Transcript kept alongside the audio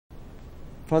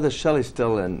Father Shelley's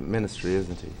still in ministry,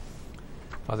 isn't he?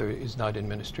 Father is not in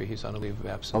ministry. He's on a leave of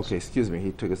absence. Okay, excuse me.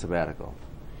 He took a sabbatical.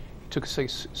 He took a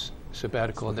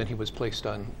sabbatical, and then he was placed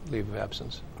on leave of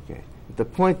absence. Okay. The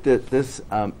point that this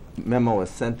memo was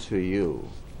sent to you,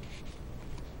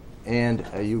 and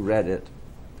you read it,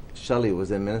 Shelley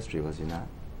was in ministry, was he not?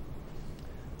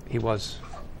 He was.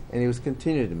 And he was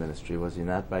continued in ministry, was he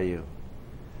not, by you?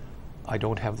 I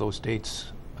don't have those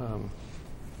dates.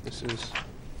 This is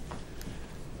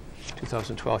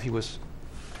 2012. He was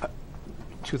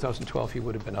 2012. He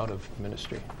would have been out of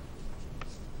ministry.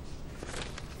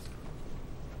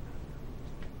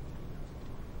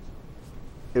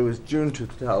 It was June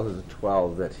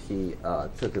 2012 that he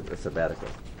took a sabbatical.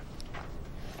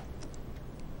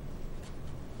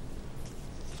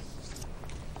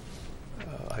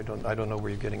 I don't know where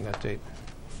you're getting that date.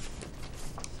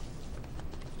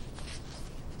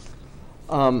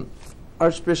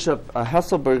 Archbishop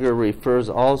Hesselberger refers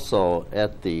also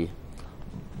at the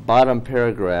bottom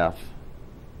paragraph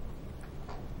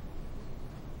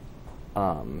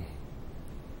that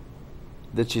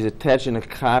she's attaching a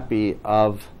copy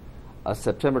of a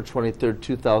September 23rd,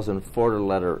 2004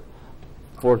 letter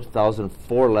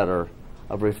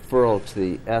of referral to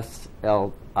the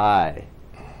SLI.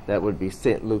 That would be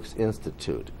St. Luke's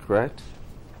Institute, correct?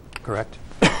 Correct.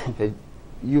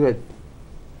 You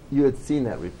had seen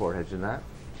that report, had you not?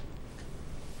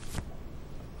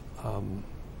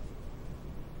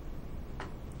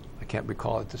 I can't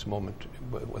recall at this moment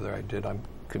whether I did. I'm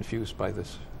confused by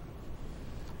this.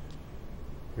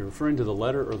 You're referring to the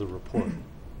letter or the report?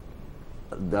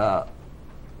 The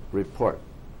report,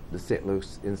 the St.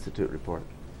 Luke's Institute report.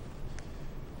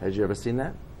 Had you ever seen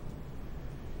that?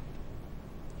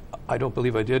 I don't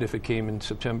believe I did. If it came in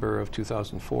September of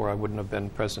 2004, I wouldn't have been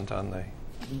present on the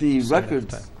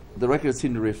records. The records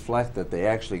seem to reflect that they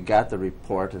actually got the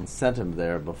report and sent him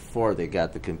there before they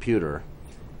got the computer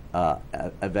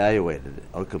evaluated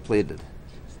or completed.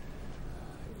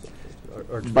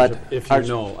 Archbishop, if you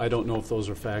know, I don't know if those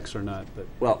are facts or not, but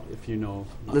if you know.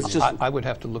 I would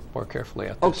have to look more carefully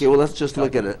at this. Okay, well, let's just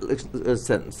look at it. A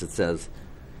sentence. It says,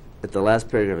 at the last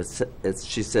paragraph,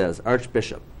 she says,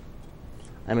 Archbishop,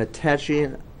 I'm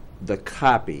attaching the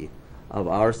copy of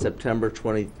our September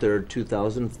 23rd,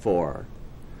 2004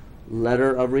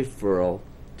 letter of referral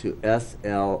to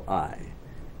SLI,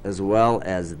 as well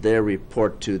as their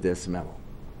report to this memo.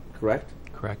 Correct?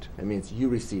 Correct. That means you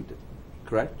received it.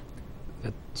 Correct?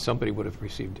 That somebody would have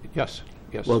received it. Yes.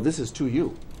 Yes. Well, this is to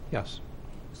you. Yes.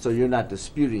 So you're not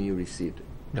disputing you received it.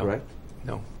 No. Correct?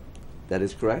 No. That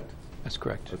is correct? That's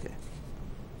correct. Okay.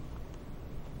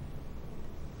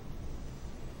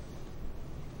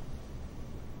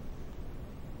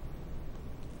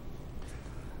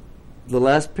 The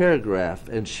last paragraph,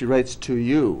 and she writes to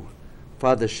you,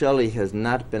 Father Shelley has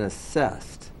not been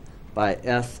assessed by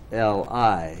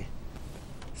SLI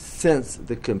since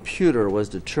the computer was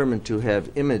determined to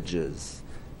have images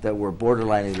that were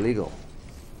borderline illegal.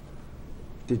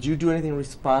 Did you do anything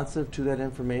responsive to that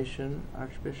information,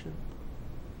 Archbishop?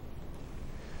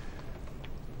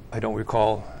 I don't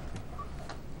recall.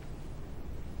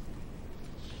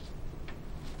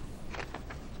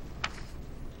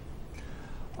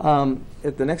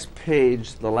 At the next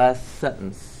page, the last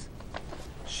sentence,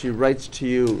 she writes to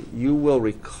you, you will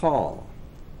recall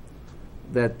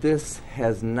that this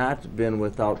has not been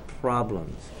without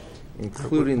problems,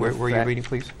 including where the are you fact... reading,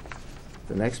 please?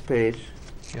 The next page,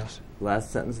 Yes.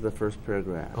 last sentence of the first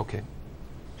paragraph. Okay.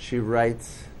 She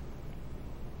writes,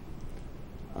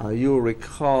 you will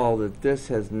recall that this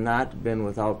has not been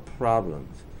without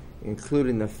problems,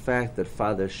 including the fact that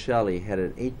Father Shelley had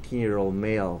an 18-year-old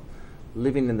male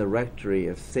living in the rectory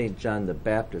of St. John the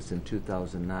Baptist in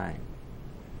 2009.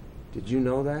 Did you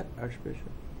know that, Archbishop,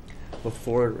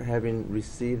 before having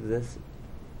received this?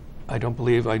 I don't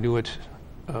believe I knew it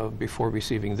before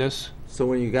receiving this. So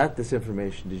when you got this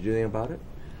information, did you do anything about it?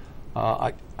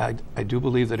 I do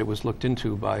believe that it was looked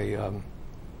into by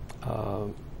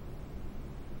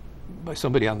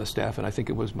somebody on the staff, and I think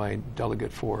it was my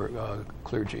delegate for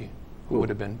clergy, who would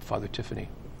have been Father Tiffany.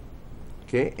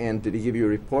 Okay, and did he give you a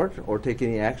report or take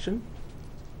any action?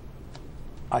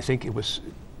 I think it was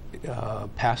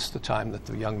past the time that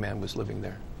the young man was living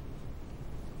there.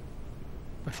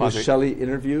 Was Shelley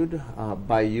interviewed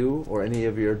by you or any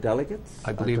of your delegates?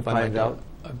 I believe by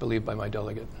my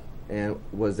delegate. And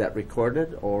was that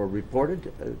recorded or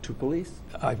reported to police?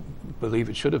 I believe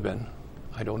it should have been.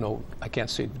 I don't know. I can't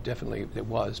say definitely it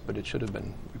was, but it should have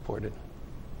been reported.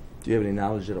 Do you have any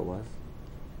knowledge that it was?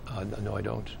 No, I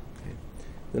don't. Okay.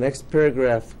 The next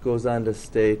paragraph goes on to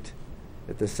state,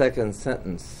 at the second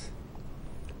sentence,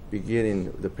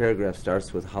 beginning, the paragraph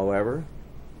starts with however.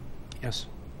 Yes.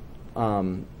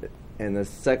 And the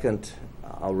second,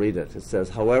 I'll read it. It says,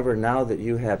 however, now that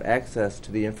you have access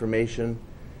to the information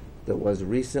that was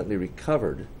recently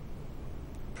recovered,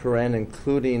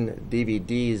 including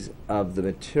DVDs of the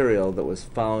material that was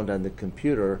found on the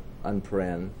computer, I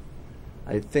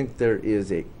think there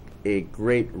is a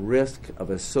great risk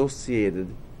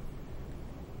associated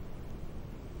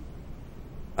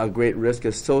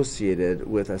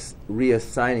with us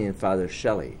reassigning Father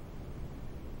Shelley.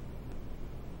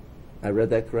 I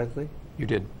read that correctly? You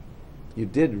did. You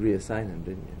did reassign him,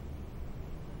 didn't you?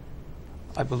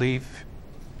 I believe,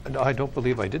 no, I don't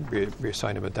believe I did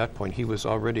reassign him at that point. He was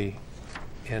already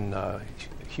in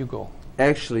Hugo.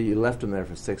 Actually, you left him there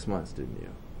for 6 months, didn't you?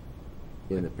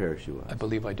 In the parish you was. I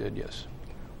believe I did, yes.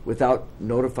 Without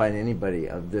notifying anybody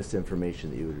of this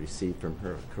information that you would receive from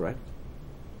her, correct?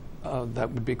 That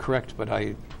would be correct, but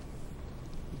I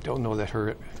don't know that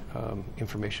her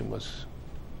information was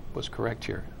correct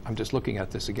here. I'm just looking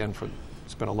at this again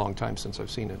it's been a long time since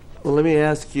I've seen it. Well, let me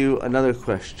ask you another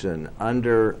question.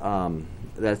 Under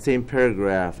that same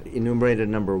paragraph, enumerated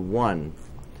number 1,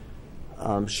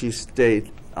 she states,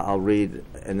 I'll read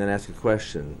and then ask a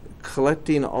question.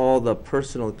 Collecting all the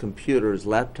personal computers,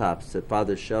 laptops that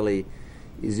Father Shelley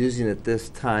is using at this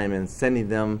time and sending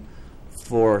them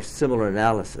for similar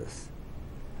analysis.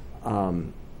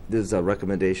 This is a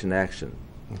recommendation action.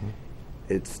 Mm-hmm.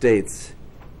 It states,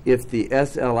 if the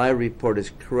SLI report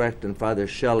is correct and Father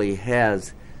Shelley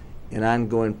has an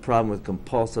ongoing problem with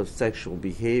compulsive sexual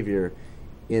behavior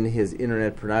in his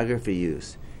internet pornography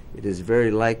use, it is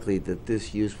very likely that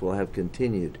this use will have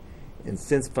continued. And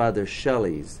since Father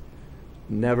Shelley's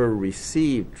never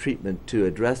received treatment to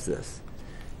address this,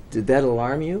 did that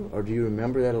alarm you, or do you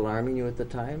remember that alarming you at the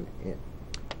time?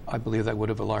 I believe that would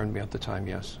have alarmed me at the time,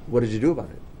 yes. What did you do about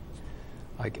it?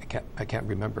 I can't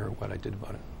remember what I did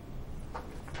about it.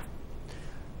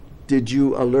 Did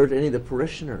you alert any of the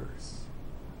parishioners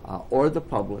or the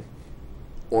public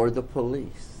or the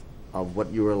police of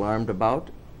what you were alarmed about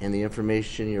and the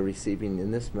information you're receiving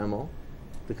in this memo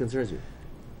that concerns you?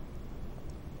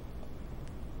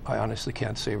 I honestly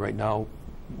can't say right now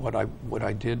what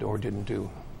I did or didn't do.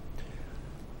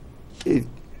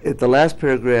 At the last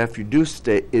paragraph, you do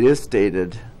state, it is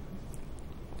stated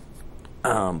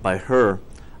by her,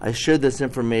 I shared this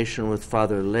information with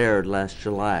Father Laird last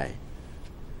July.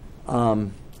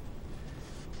 Do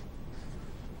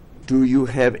you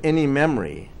have any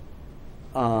memory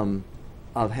of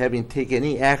having taken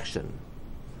any action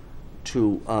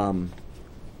to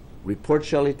report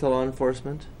Shelley to law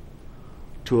enforcement,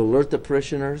 to alert the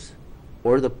parishioners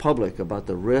or the public about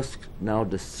the risk now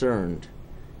discerned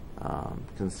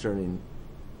concerning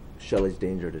Shelley's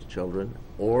danger to children,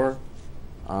 or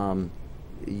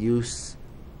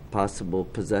possible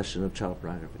possession of child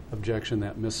pornography? Objection.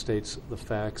 That misstates the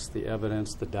facts, the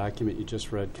evidence, the document you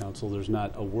just read, counsel. There's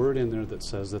not a word in there that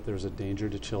says that there's a danger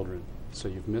to children. So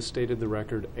you've misstated the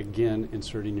record, again,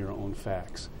 inserting your own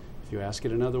facts. If you ask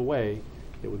it another way,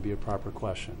 it would be a proper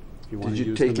question. If you want Did to you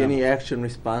use take the memo, any action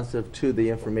responsive to the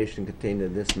information contained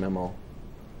in this memo?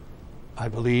 I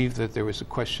believe that there was a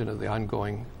question of the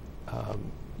ongoing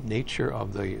nature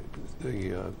of the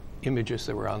images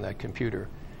that were on that computer.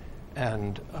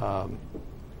 And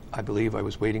I believe I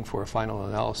was waiting for a final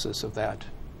analysis of that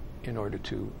in order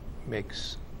to make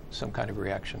some kind of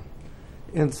reaction.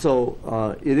 And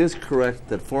so it is correct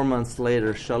that 4 months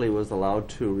later, Shelley was allowed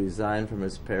to resign from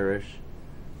his parish,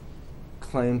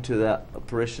 claimed to the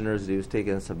parishioners that he was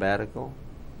taking a sabbatical,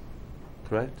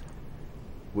 correct?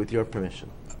 With your permission.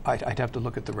 I'd have to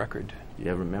look at the record. Do you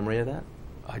have a memory of that?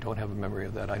 I don't have a memory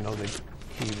of that. I know that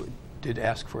he did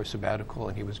ask for a sabbatical,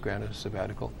 and he was granted a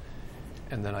sabbatical.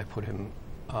 And then I put him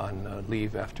on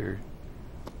leave after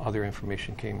other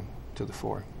information came to the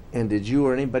fore. And did you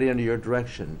or anybody under your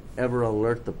direction ever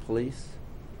alert the police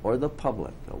or the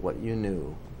public of what you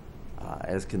knew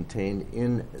as contained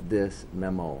in this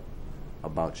memo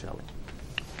about Shelley?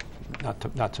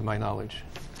 Not to my knowledge.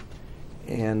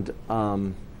 And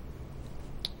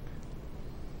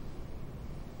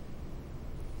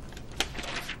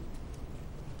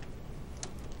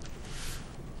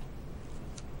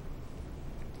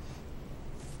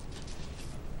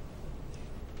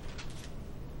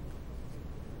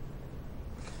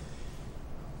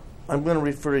I'm going to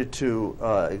refer you to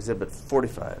Exhibit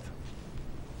 45.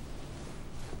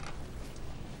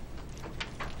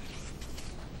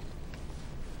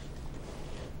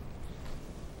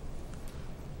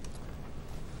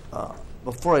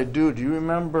 Before I do you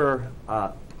remember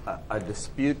a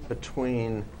dispute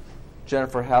between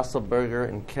Jennifer Hasselberger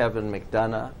and Kevin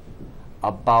McDonough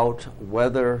about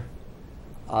whether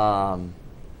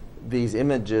these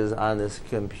images on this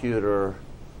computer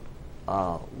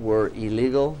were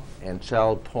illegal and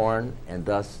child porn and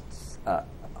thus a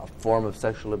form of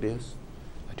sexual abuse?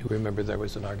 I do remember there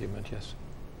was an argument, yes.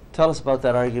 Tell us about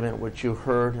that argument, what you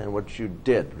heard and what you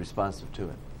did responsive to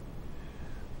it.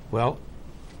 Well,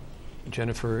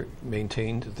 Jennifer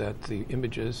maintained that the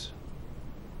images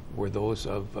were those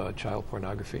of child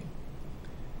pornography,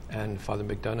 and Father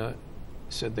McDonough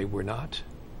said they were not.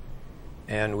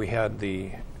 And we had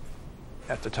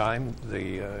at the time,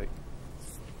 the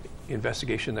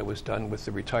investigation that was done with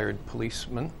the retired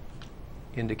policeman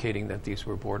indicating that these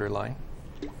were borderline.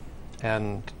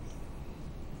 And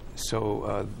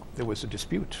so there was a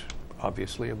dispute,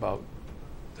 obviously, about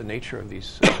the nature of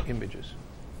these images.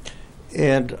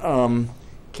 And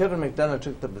Kevin McDonough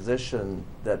took the position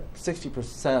that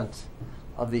 60%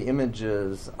 of the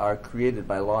images are created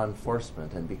by law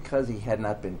enforcement, and because he had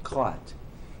not been caught,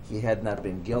 he had not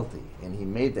been guilty. And he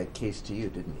made that case to you,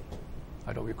 didn't he?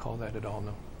 I don't recall that at all,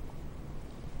 no.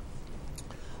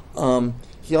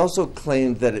 He also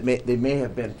claimed that they may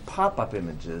have been pop-up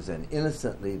images and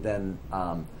innocently then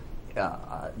on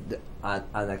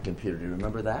that computer. Do you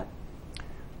remember that?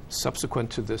 Subsequent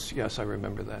to this, yes, I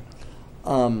remember that.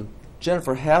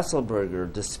 Jennifer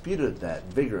Hasselberger disputed that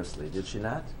vigorously, did she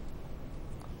not?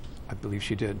 I believe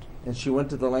she did. And she went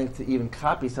to the length to even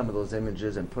copy some of those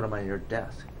images and put them on your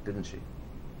desk, didn't she?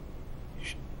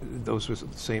 Those were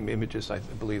the same images I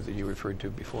believe that you referred to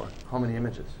before. How many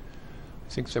images?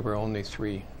 I think there were only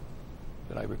 3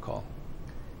 that I recall.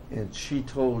 And she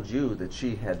told you that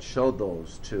she had showed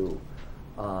those to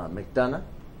McDonough,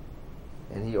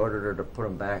 and he ordered her to put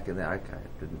them back in the archive,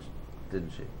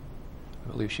 didn't she?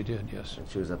 I believe she did, yes. And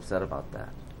she was upset about that.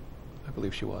 I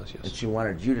believe she was, yes. And she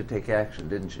wanted you to take action,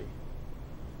 didn't she?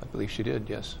 I believe she did,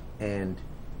 yes. And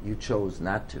you chose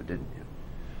not to, didn't you?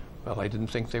 Well, I didn't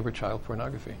think they were child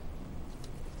pornography.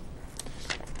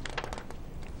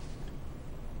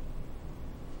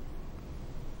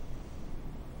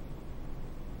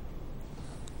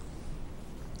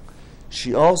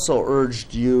 She also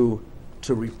urged you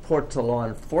to report to law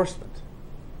enforcement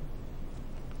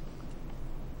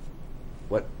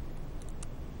what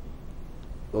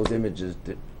those images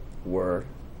were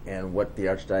and what the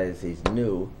Archdiocese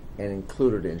knew and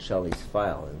included in Shelley's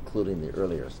file, including the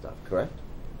earlier stuff, correct?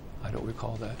 I don't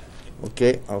recall that.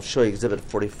 Okay, I'll show you Exhibit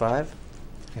 45.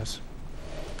 Yes.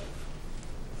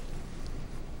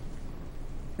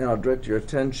 And I'll direct your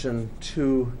attention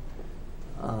to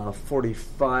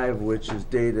 45, which is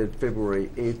dated February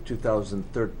 8th,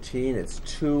 2013. It's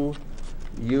to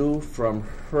you from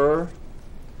her.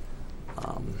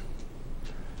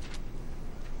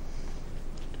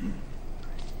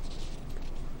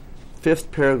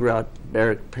 Fifth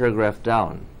paragraph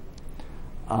down.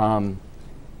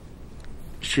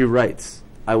 She writes,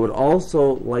 I would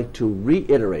also like to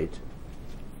reiterate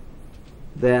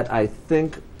that I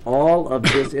think all of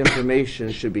this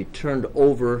information should be turned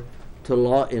over to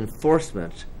law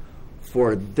enforcement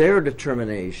for their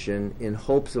determination in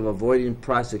hopes of avoiding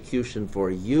prosecution for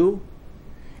you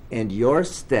and your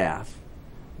staff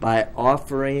by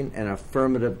offering an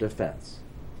affirmative defense.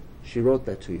 She wrote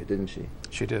that to you, didn't she?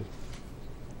 She did.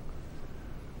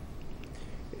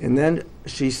 And then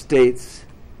she states,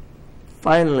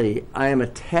 finally, I am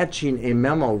attaching a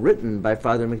memo written by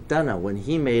Father McDonough when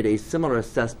he made a similar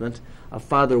assessment of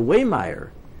Father Waymeyer,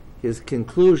 his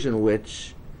conclusion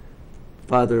which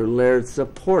Father Laird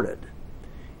supported.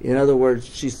 In other words,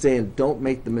 she's saying, don't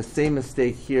make the same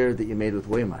mistake here that you made with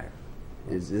Waymeyer.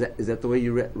 Is that the way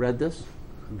you read this?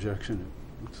 Objection.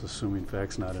 It's assuming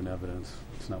facts, not in evidence.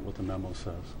 It's not what the memo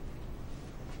says.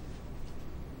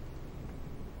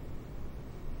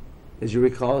 As you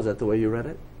recall, is that the way you read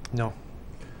it? No.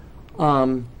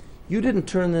 You didn't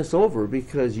turn this over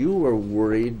because you were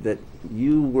worried that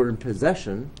you were in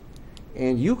possession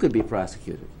and you could be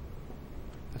prosecuted.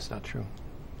 That's not true.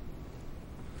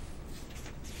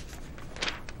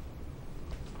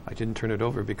 I didn't turn it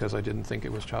over because I didn't think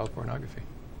it was child pornography.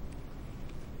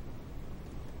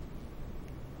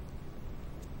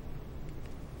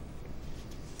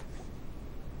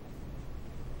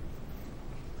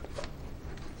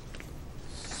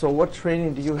 So what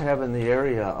training do you have in the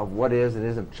area of what is and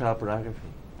isn't child pornography?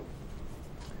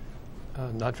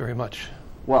 Not very much.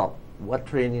 Well, what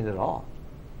training at all?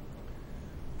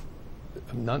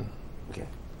 None. Okay.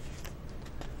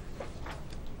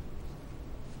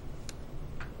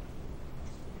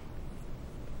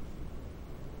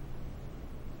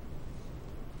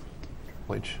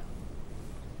 Which?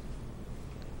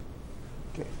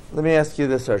 Okay. Let me ask you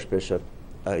this, Archbishop.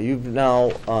 You've now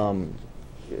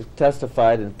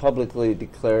testified and publicly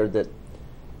declared that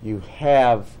you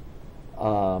have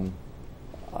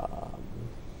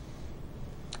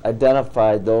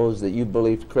identified those that you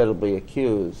believe credibly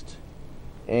accused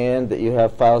and that you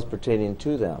have files pertaining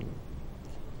to them.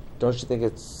 Don't you think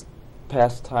it's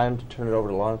past time to turn it over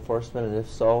to law enforcement? And if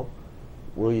so,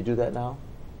 will you do that now?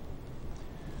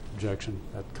 Objection.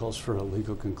 That calls for a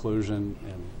legal conclusion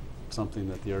and something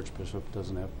that the Archbishop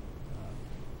doesn't have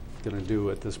going to do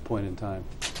at this point in time.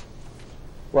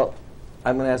 Well,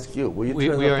 I'm going to ask you, will you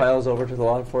turn the files over to the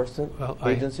law enforcement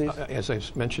agencies? As I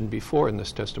mentioned before in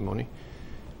this testimony,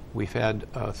 we've had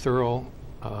a thorough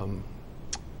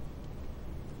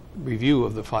review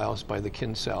of the files by the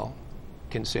Kinsale,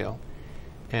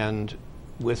 and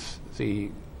with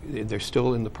they're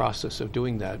still in the process of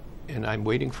doing that, and I'm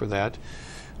waiting for that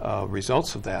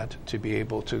results of that to be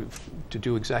able to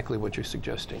do exactly what you're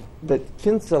suggesting. But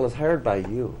Kinsale is hired by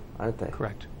you, aren't they?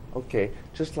 Correct. Okay,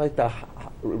 just like the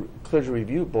Clergy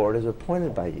Review Board is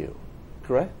appointed by you,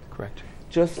 correct? Correct.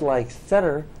 Just like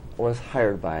Setter was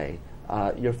hired by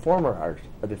the former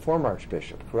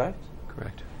Archbishop, correct?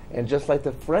 Correct. And just like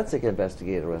the forensic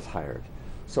investigator was hired.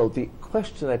 So the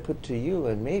question I put to you,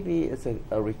 and maybe it's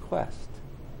a request,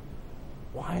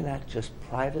 why not just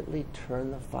privately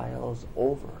turn the files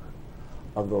over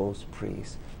of those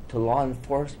priests to law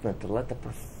enforcement to let the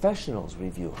professionals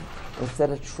review them instead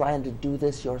of trying to do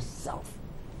this yourself?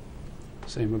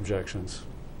 Same objections.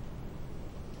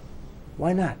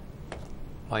 Why not?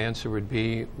 My answer would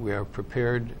be we are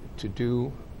prepared to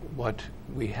do what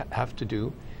we have to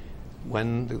do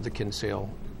when the Kinsale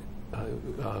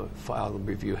file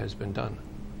review has been done.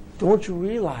 Don't you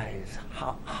realize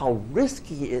how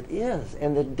risky it is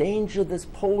and the danger that's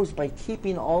posed by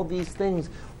keeping all these things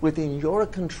within your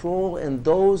control and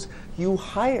those you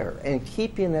hire, and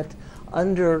keeping it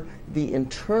under the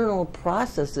internal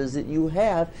processes that you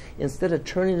have instead of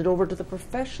turning it over to the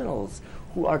professionals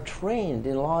who are trained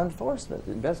in law enforcement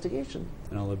investigation?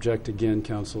 And I'll object again,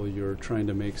 counsel. You're trying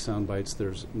to make sound bites.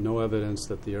 There's no evidence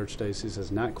that the Archdiocese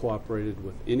has not cooperated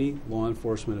with any law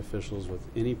enforcement officials, with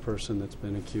any person that's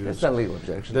been accused. That's not a legal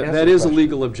objection. That is a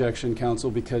legal objection,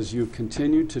 counsel, because you've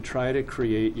continued to try to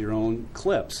create your own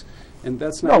clips. And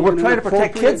that's not. No, we're trying to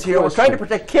protect kids here. We're trying to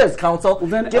protect kids, counsel. Well,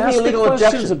 then give me a legal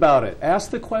objection about it.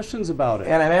 Ask the questions about it.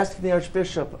 And I'm asking the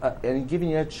Archbishop and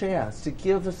giving you a chance to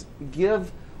give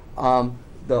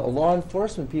the law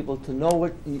enforcement people to know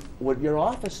what your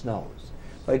office knows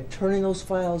by turning those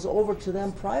files over to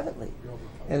them privately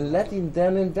and letting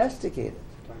them investigate it.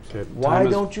 Okay, why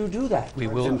don't you do that? We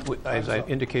will, as I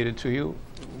indicated to you,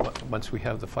 once we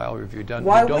have the file review done.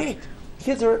 Why wait?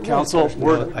 Kids are at counsel, risk.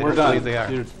 we're I done. believe they are.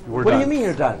 We're what done. do you mean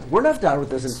you're done? We're not done with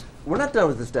this. We're not done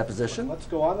with this deposition. Let's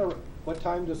go on. What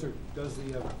time does the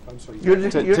I'm sorry. You're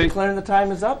declaring the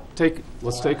time is up?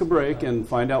 Let's take a break and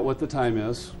find out what the time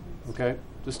is. Okay?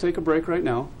 Just take a break right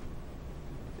now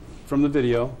from the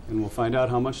video, and we'll find out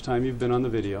how much time you've been on the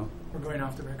video. We're going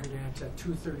off the record, and it's at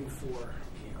 2:34.